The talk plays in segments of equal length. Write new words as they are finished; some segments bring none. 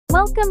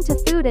Welcome to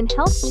Food and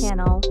Health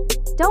channel.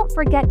 Don't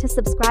forget to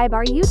subscribe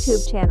our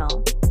YouTube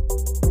channel.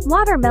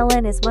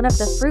 Watermelon is one of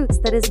the fruits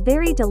that is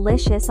very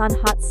delicious on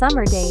hot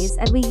summer days,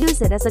 and we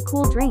use it as a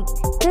cool drink.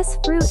 This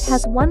fruit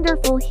has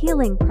wonderful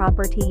healing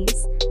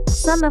properties,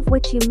 some of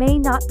which you may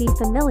not be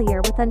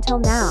familiar with until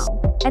now,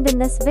 and in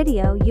this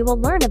video you will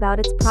learn about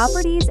its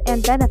properties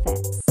and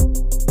benefits.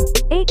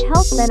 8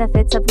 health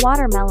benefits of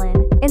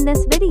watermelon in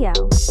this video.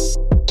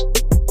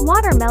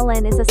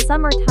 Watermelon is a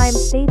summertime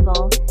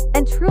staple,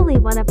 and truly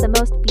one of the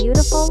most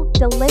beautiful,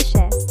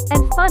 delicious,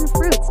 and fun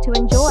fruits to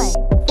enjoy.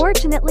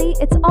 Fortunately,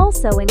 it's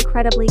also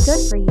incredibly good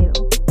for you.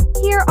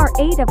 Here are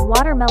 8 of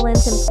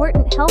watermelon's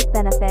important health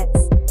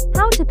benefits,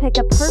 how to pick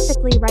a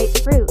perfectly ripe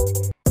fruit,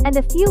 and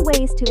a few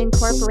ways to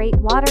incorporate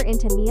water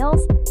into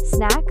meals,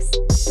 snacks,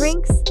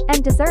 drinks,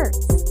 and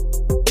desserts.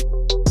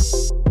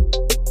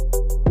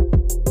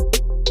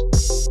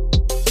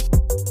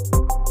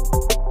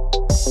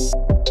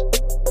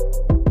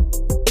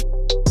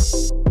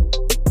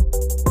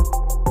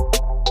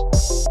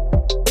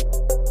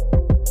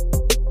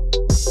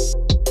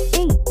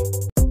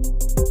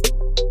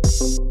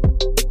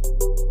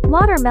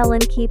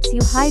 Watermelon keeps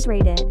you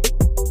hydrated.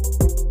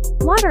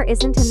 Water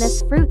isn't in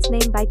this fruit's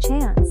name by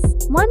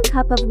chance. 1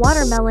 cup of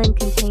watermelon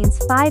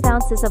contains 5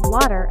 ounces of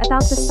water,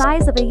 about the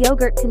size of a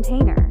yogurt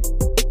container.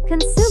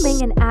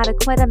 Consuming an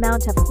adequate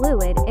amount of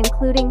fluid,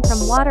 including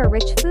from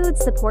water-rich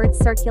foods, supports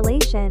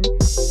circulation,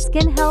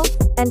 skin health,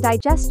 and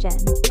digestion.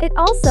 It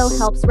also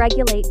helps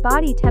regulate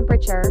body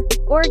temperature,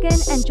 organ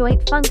and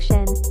joint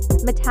function,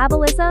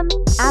 metabolism,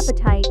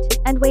 appetite,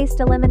 and waste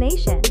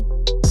elimination.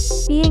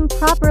 Being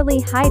properly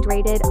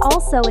hydrated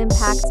also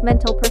impacts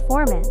mental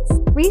performance.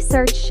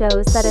 Research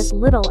shows that as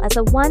little as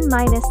a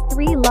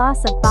 1-3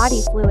 loss of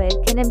body fluid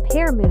can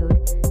impair mood,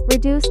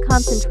 reduce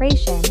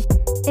concentration,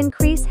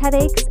 increase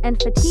headaches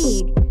and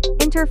fatigue,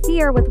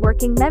 interfere with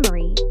working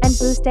memory, and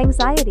boost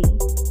anxiety.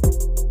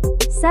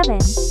 7.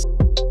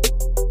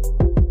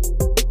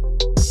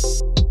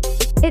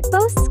 It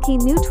boasts key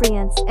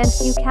nutrients and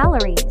few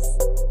calories.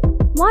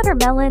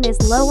 Watermelon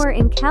is lower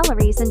in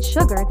calories and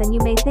sugar than you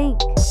may think.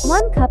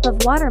 1 cup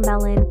of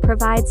watermelon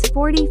provides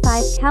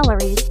 45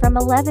 calories from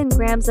 11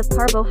 grams of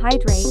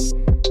carbohydrate,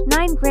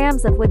 9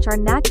 grams of which are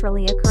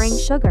naturally occurring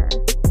sugar.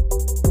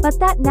 But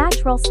that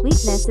natural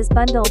sweetness is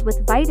bundled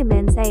with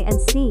vitamins A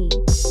and C,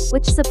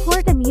 which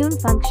support immune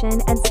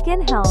function and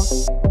skin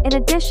health, in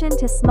addition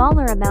to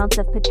smaller amounts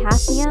of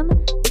potassium,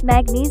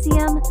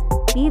 magnesium,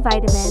 B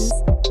vitamins,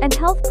 and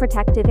health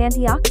protective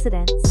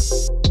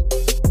antioxidants.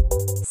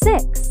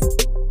 6.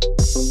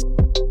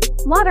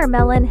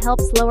 Watermelon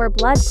helps lower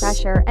blood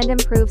pressure and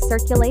improve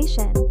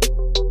circulation.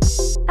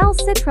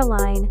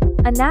 L-citrulline,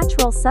 a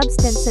natural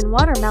substance in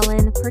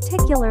watermelon,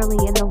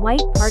 particularly in the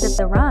white part of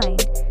the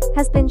rind,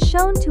 has been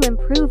shown to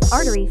improve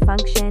artery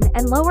function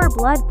and lower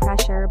blood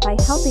pressure by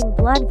helping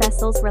blood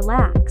vessels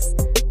relax,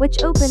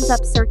 which opens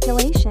up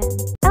circulation.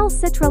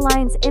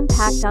 L-citruline's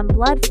impact on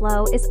blood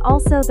flow is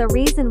also the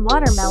reason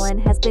watermelon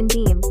has been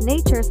deemed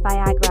nature's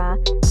Viagra.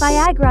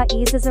 Viagra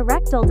eases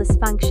erectile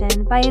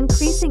dysfunction by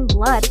increasing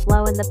blood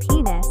flow in the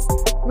penis.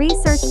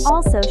 Research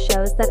also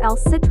shows that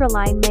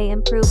L-citrulline may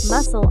improve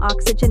muscle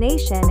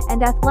oxygenation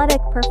and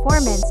athletic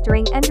performance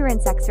during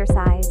endurance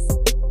exercise.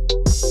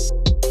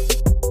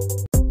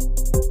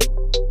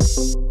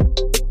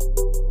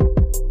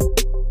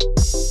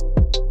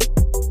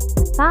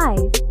 5.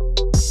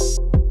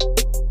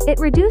 It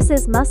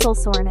reduces muscle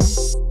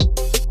soreness.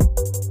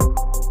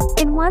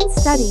 In one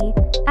study,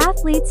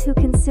 athletes who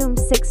consumed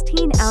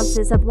 16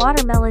 ounces of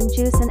watermelon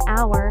juice an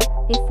hour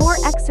before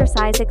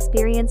exercise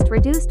experienced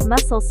reduced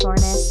muscle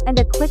soreness and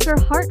a quicker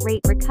heart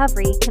rate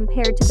recovery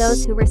compared to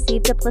those who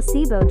received a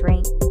placebo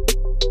drink.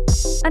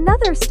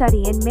 Another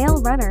study in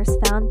male runners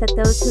found that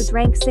those who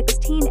drank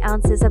 16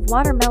 ounces of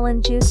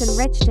watermelon juice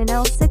enriched in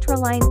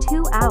L-citrulline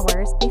 2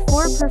 hours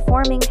before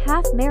performing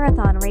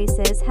half-marathon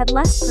races had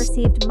less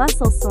perceived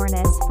muscle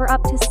soreness for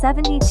up to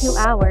 72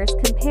 hours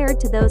compared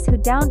to those who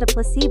downed a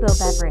placebo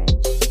beverage.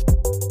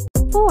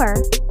 4.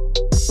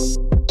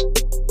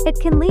 It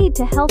can lead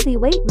to healthy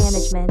weight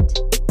management.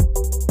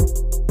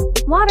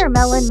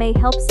 Watermelon may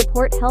help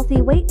support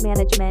healthy weight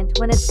management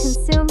when it's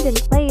consumed in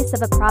place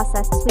of a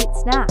processed sweet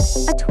snack.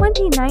 A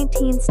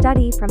 2019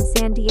 study from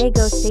San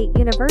Diego State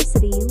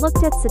University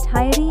looked at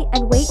satiety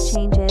and weight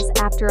changes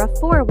after a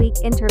 4-week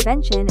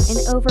intervention in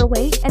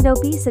overweight and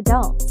obese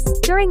adults.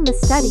 During the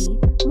study,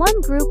 one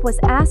group was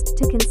asked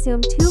to consume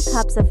 2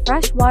 cups of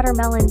fresh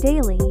watermelon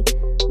daily,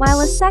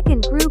 while a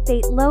second group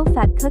ate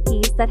low-fat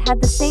cookies that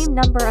had the same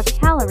number of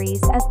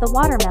calories as the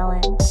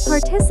watermelon.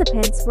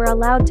 Participants were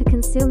allowed to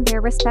consume their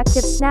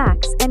respective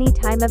snacks any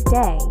time of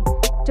day,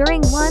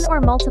 during one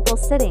or multiple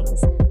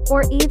sittings,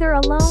 or either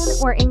alone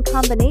or in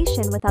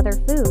combination with other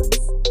foods.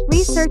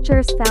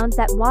 Researchers found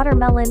that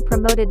watermelon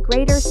promoted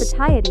greater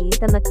satiety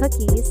than the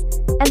cookies,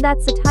 and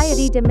that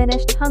satiety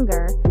diminished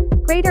hunger,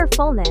 greater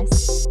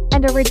fullness,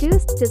 and a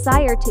reduced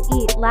desire to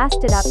eat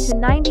lasted up to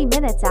 90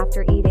 minutes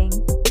after eating.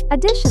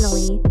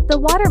 Additionally, the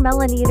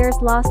watermelon eaters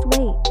lost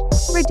weight,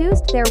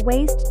 reduced their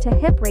waist to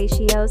hip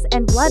ratios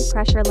and blood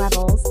pressure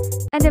levels,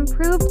 and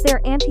improved their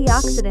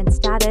antioxidant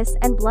status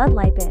and blood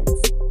lipids.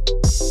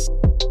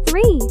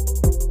 3.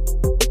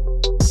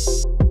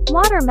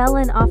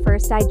 Watermelon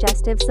offers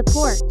digestive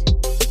support.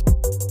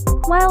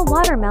 While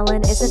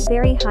watermelon isn't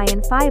very high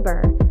in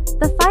fiber,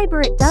 the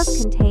fiber it does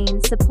contain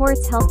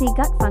supports healthy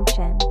gut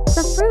function.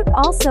 The fruit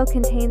also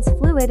contains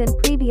fluid and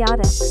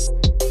prebiotics,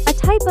 a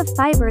type of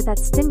fiber that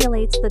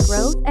stimulates the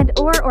growth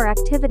and/or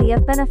activity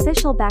of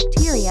beneficial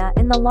bacteria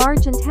in the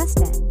large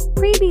intestine.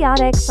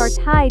 Prebiotics are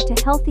tied to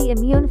healthy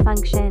immune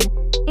function,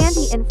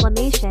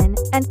 anti-inflammation,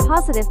 and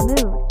positive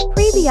mood.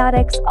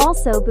 Prebiotics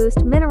also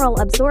boost mineral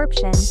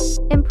absorption,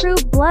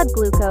 improve blood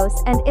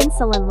glucose and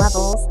insulin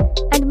levels,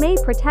 and may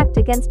protect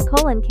against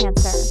colon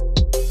cancer.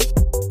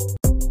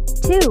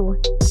 2.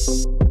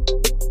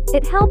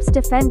 It helps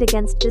defend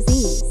against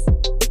disease.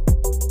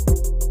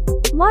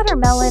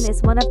 Watermelon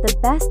is one of the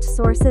best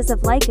sources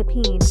of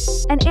lycopene,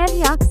 an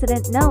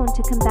antioxidant known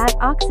to combat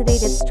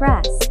oxidative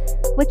stress,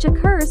 which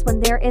occurs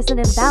when there is an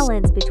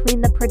imbalance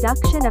between the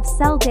production of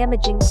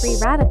cell-damaging free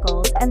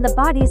radicals and the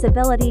body's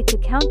ability to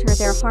counter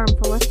their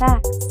harmful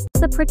effects.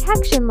 The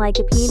protection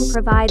lycopene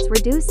provides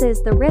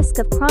reduces the risk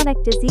of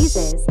chronic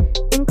diseases,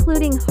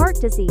 including heart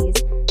disease,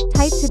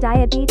 type 2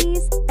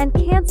 diabetes, and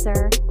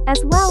cancer,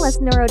 as well as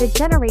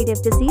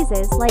neurodegenerative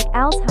diseases like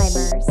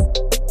Alzheimer's.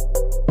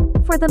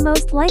 For the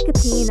most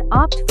lycopene,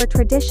 opt for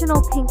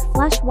traditional pink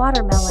flesh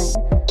watermelon,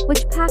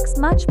 which packs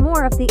much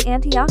more of the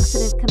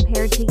antioxidant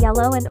compared to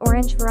yellow and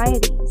orange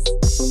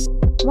varieties.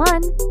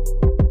 1.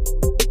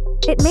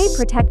 It may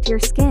protect your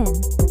skin.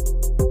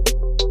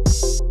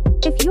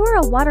 If you're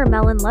a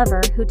watermelon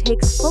lover who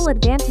takes full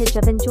advantage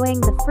of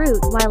enjoying the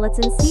fruit while it's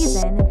in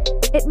season,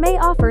 it may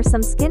offer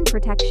some skin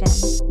protection.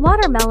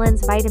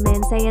 Watermelon's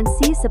vitamins A and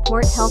C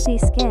support healthy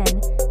skin,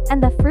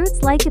 and the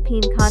fruit's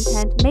lycopene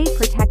content may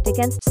protect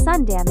against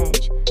sun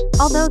damage,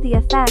 although the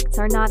effects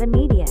are not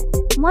immediate.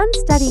 One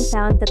study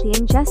found that the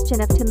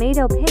ingestion of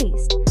tomato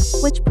paste,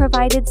 which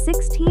provided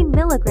 16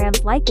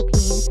 mg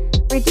lycopene,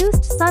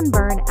 reduced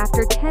sunburn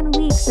after 10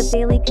 weeks of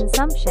daily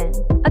consumption.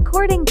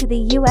 According to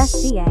the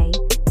USDA,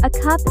 a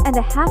cup and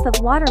a half of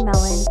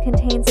watermelon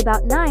contains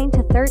about 9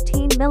 to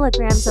 13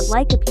 milligrams of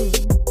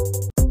lycopene.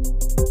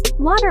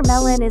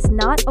 Watermelon is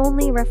not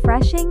only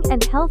refreshing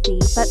and healthy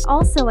but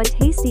also a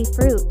tasty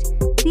fruit.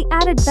 The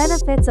added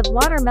benefits of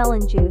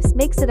watermelon juice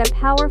makes it a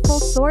powerful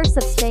source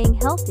of staying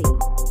healthy.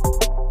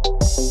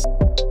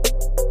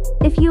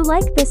 If you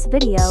like this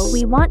video,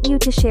 we want you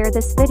to share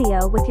this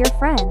video with your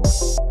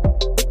friends.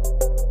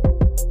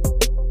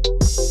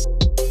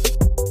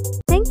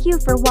 Thank you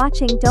for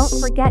watching. Don't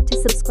forget to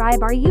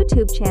subscribe our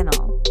YouTube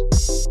channel.